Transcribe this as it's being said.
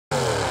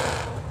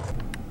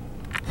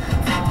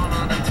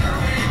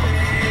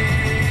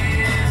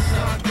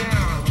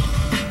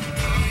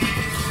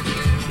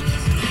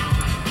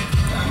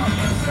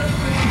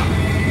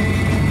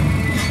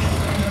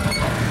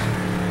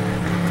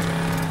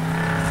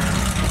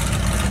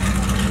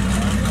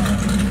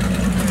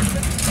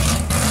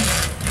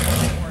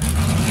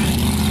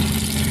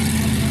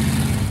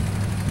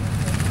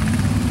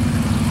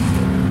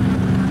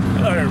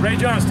Ray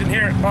Johnston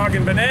here at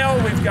Boggin,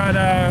 Bunnell. We've got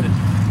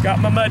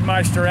my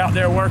Mudmeister out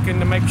there working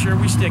to make sure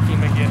we stick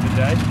him again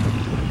today.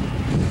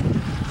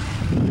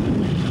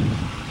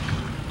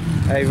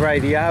 Hey Ray,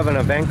 do you have an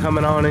event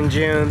coming on in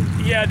June?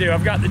 Yeah, I do.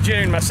 I've got the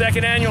June, my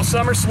second annual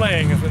summer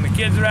sling. When the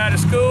kids are out of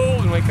school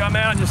and we come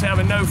out and just have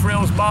a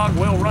no-frills bog,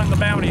 we'll run the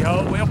bounty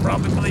hole. We'll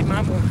probably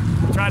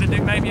try to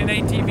do maybe an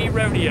ATV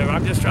rodeo.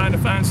 I'm just trying to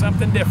find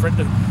something different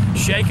to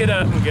shake it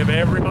up and give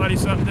everybody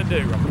something to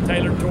do. I'm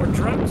tailored toward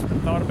trucks, but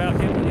thought about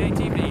giving the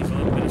ATVs a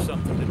little bit of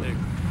something to do.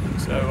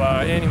 So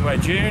anyway,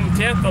 June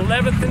 10th,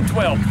 11th, and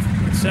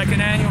 12th.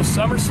 Second annual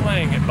Summer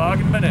Sling at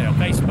Boggin, Bunnell.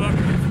 Facebook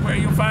is where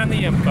you'll find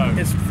the info.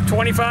 It's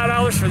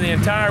 $25 for the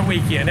entire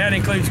weekend. That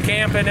includes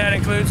camping, that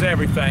includes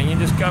everything. You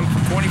just come for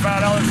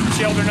 $25.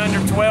 Children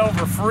under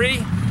 12 are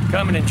free.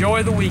 Come and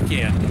enjoy the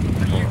weekend.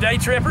 For you day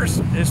trippers,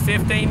 it's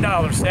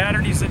 $15.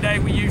 Saturday's the day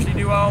we usually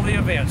do all the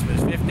events, but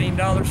it's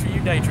 $15 for you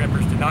day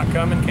trippers to not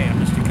come and camp,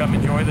 just to come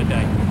enjoy the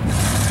day.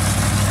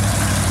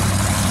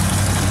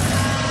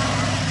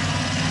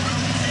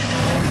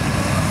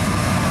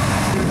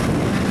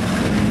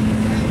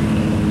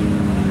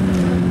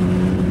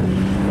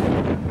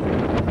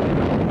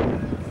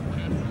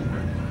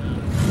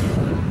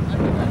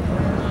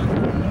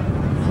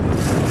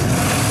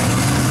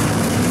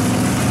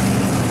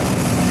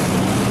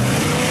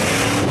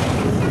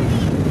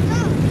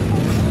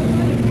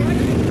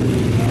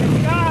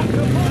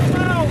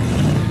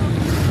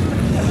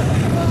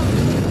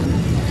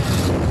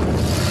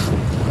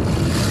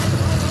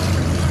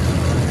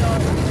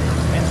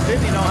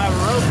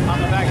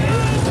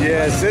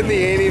 Yeah, Sydney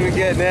ain't even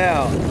getting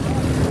out.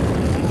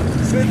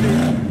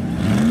 Sydney.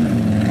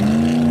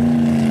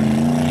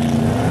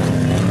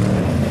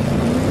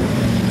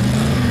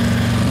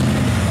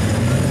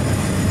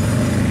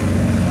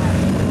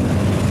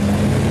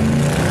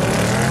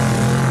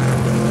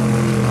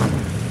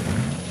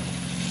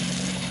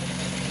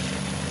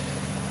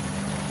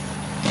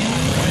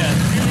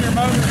 Junior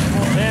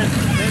Motorsport, then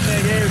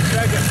they gave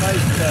second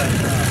place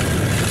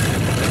to